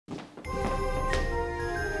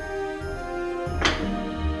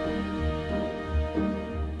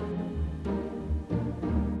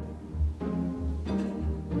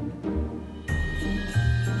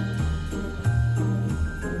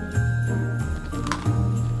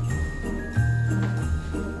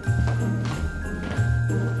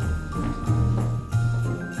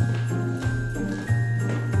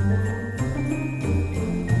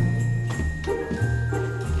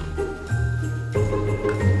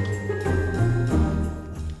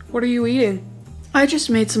What are you eating? I just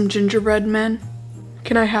made some gingerbread men.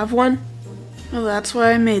 Can I have one? Well, that's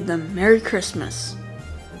why I made them. Merry Christmas.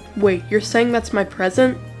 Wait, you're saying that's my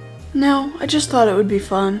present? No, I just thought it would be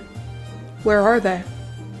fun. Where are they?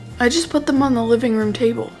 I just put them on the living room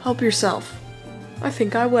table. Help yourself. I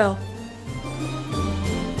think I will.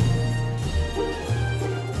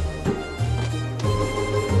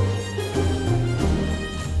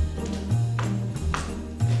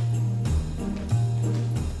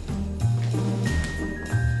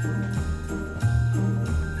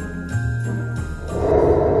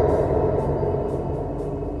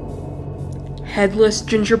 Headless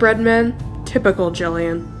gingerbread men? Typical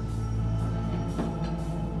Jillian.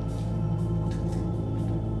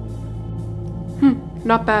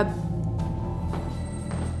 Not bad.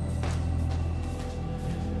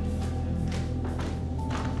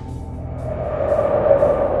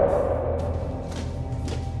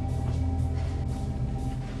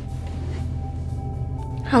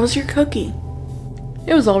 How was your cookie?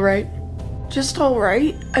 It was alright. Just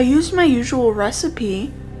alright? I used my usual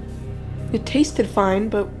recipe. It tasted fine,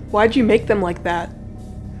 but why'd you make them like that?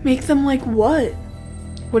 Make them like what?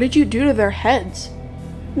 What did you do to their heads?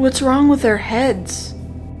 What's wrong with their heads?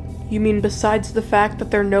 You mean besides the fact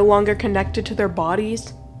that they're no longer connected to their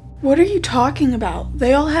bodies? What are you talking about?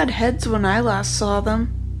 They all had heads when I last saw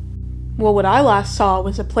them. Well, what I last saw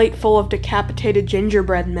was a plate full of decapitated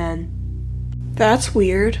gingerbread men. That's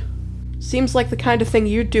weird. Seems like the kind of thing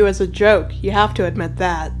you'd do as a joke, you have to admit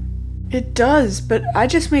that. It does, but I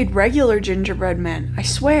just made regular gingerbread men, I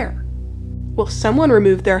swear. Well, someone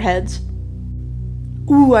removed their heads.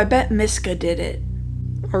 Ooh, I bet Miska did it.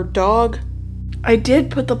 Our dog. I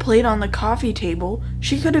did put the plate on the coffee table.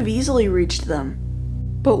 She could have easily reached them.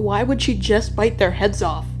 But why would she just bite their heads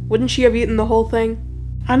off? Wouldn't she have eaten the whole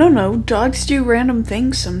thing? I don't know, dogs do random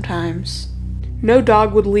things sometimes. No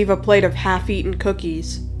dog would leave a plate of half-eaten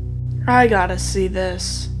cookies. I gotta see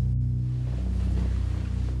this.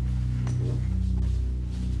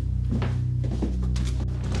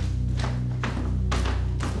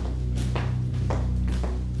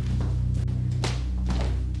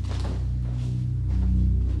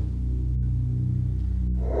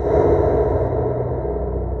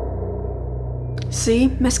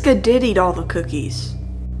 See, Miska did eat all the cookies.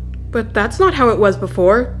 But that's not how it was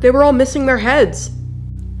before. They were all missing their heads.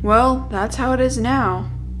 Well, that's how it is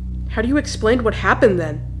now. How do you explain what happened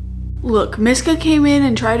then? Look, Miska came in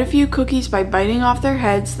and tried a few cookies by biting off their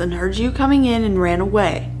heads, then heard you coming in and ran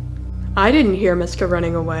away. I didn't hear Miska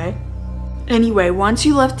running away. Anyway, once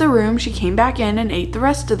you left the room, she came back in and ate the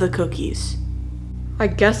rest of the cookies. I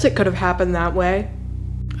guess it could have happened that way.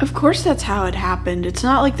 Of course that's how it happened. It's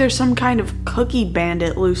not like there's some kind of cookie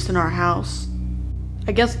bandit loose in our house.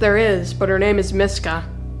 I guess there is, but her name is Miska.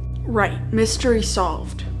 Right, mystery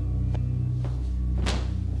solved.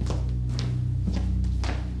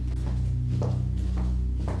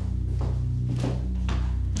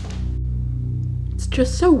 It's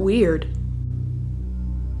just so weird.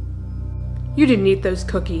 You didn't eat those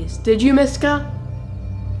cookies, did you, Miska?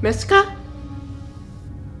 Miska?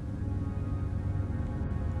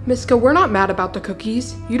 Miska, we're not mad about the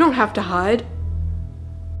cookies. You don't have to hide.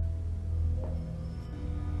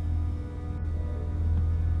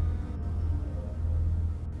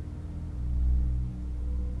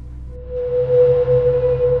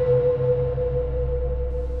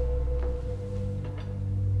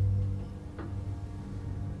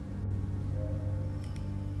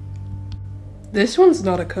 This one's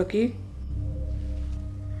not a cookie.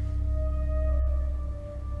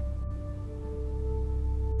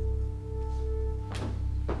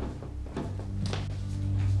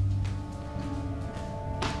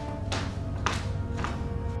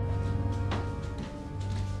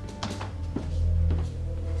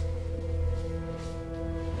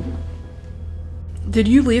 Did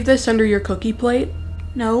you leave this under your cookie plate?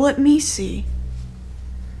 No, let me see.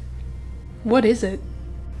 What is it?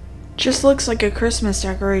 Just looks like a Christmas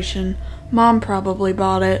decoration. Mom probably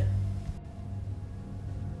bought it.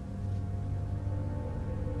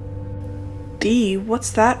 D, what's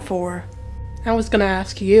that for? I was gonna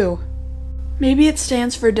ask you. Maybe it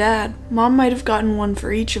stands for Dad. Mom might have gotten one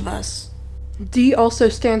for each of us. D also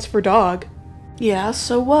stands for dog. Yeah,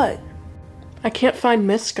 so what? I can't find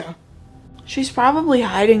Miska. She's probably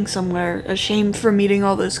hiding somewhere, ashamed from eating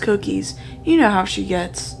all those cookies. You know how she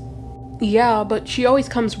gets. Yeah, but she always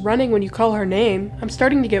comes running when you call her name. I'm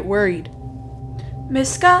starting to get worried.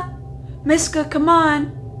 Miska? Miska, come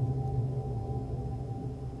on!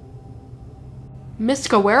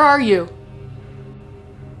 Miska, where are you?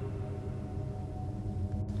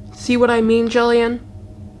 See what I mean, Jillian?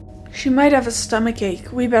 She might have a stomach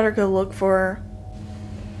ache. We better go look for her.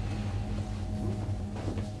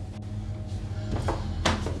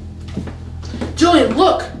 Jillian,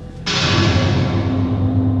 look!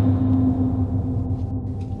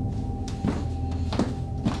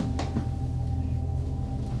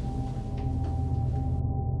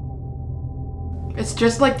 It's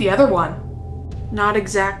just like the other one. Not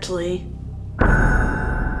exactly.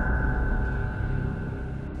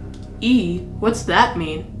 E? What's that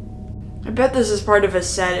mean? I bet this is part of a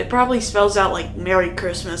set. It probably spells out like Merry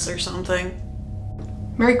Christmas or something.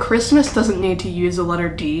 Merry Christmas doesn't need to use the letter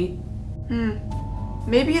D.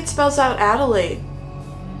 Maybe it spells out Adelaide.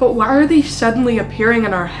 But why are they suddenly appearing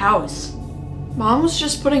in our house? Mom was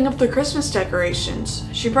just putting up the Christmas decorations.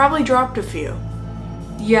 She probably dropped a few.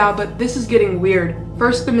 Yeah, but this is getting weird.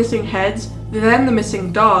 First the missing heads, then the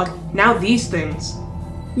missing dog, now these things.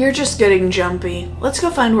 You're just getting jumpy. Let's go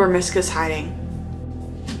find where Miska's hiding.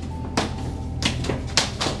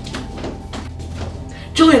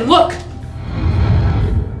 Jillian, look!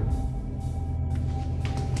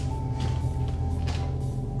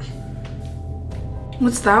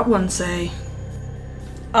 What's that one say?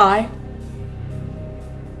 I.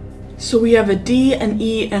 So we have a D, an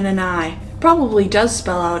E, and an I. Probably does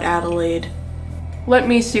spell out Adelaide. Let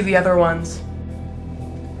me see the other ones.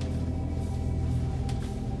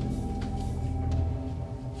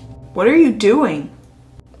 What are you doing?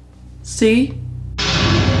 See?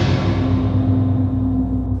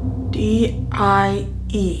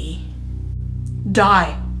 D-I-E.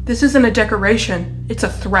 Die. This isn't a decoration. It's a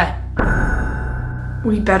threat.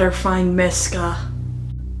 We better find Miska.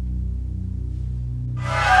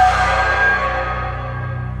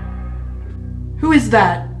 Who is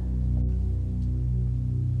that?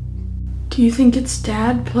 Do you think it's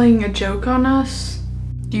Dad playing a joke on us?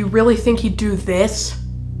 Do you really think he'd do this?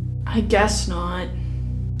 I guess not.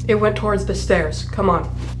 It went towards the stairs. Come on.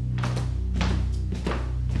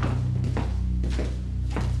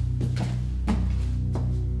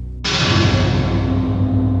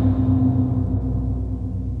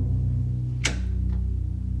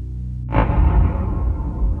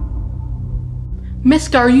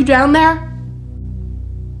 Miska, are you down there?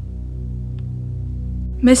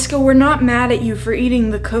 Miska, we're not mad at you for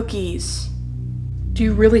eating the cookies. Do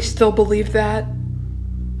you really still believe that?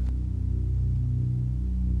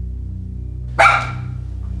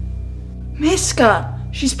 Miska!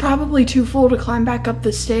 She's probably too full to climb back up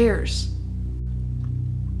the stairs.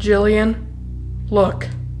 Jillian, look.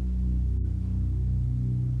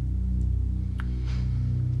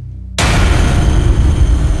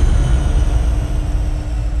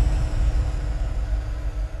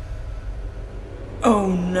 Oh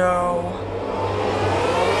no.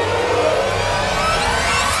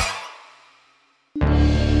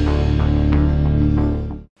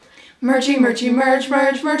 Merchy, merchy, merch,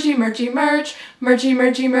 merch, merchy, merchy, merch, merchy,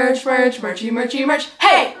 merchy, merch, merch, merchy, merchy, merch.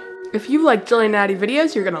 Hey! If you like Jillian Addie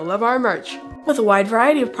videos, you're gonna love our merch. With a wide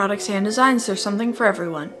variety of products and designs, there's something for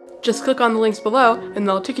everyone. Just click on the links below and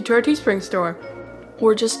they'll take you to our Teespring store.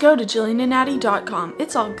 Or just go to JillianandAddie.com.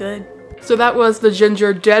 It's all good. So that was the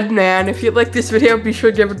Gingerdead Man. If you liked this video, be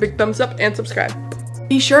sure to give it a big thumbs up and subscribe.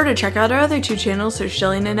 Be sure to check out our other two channels. There's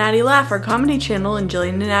Jillian and Addie Laugh, our comedy channel, and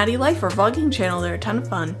Jillian and Addie Life, our vlogging channel. They're a ton of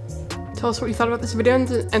fun. Tell us what you thought about this video on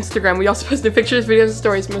Instagram. We also post new pictures, videos, and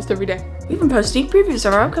stories most every day. We even post sneak previews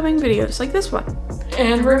of our upcoming videos, like this one.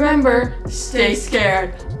 And remember, stay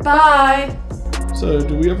scared. Bye! So,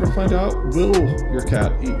 do we ever find out, will your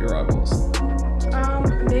cat eat your eyeballs?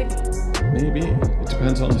 Maybe. Maybe. It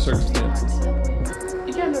depends on the circumstances.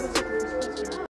 Yeah, no, that's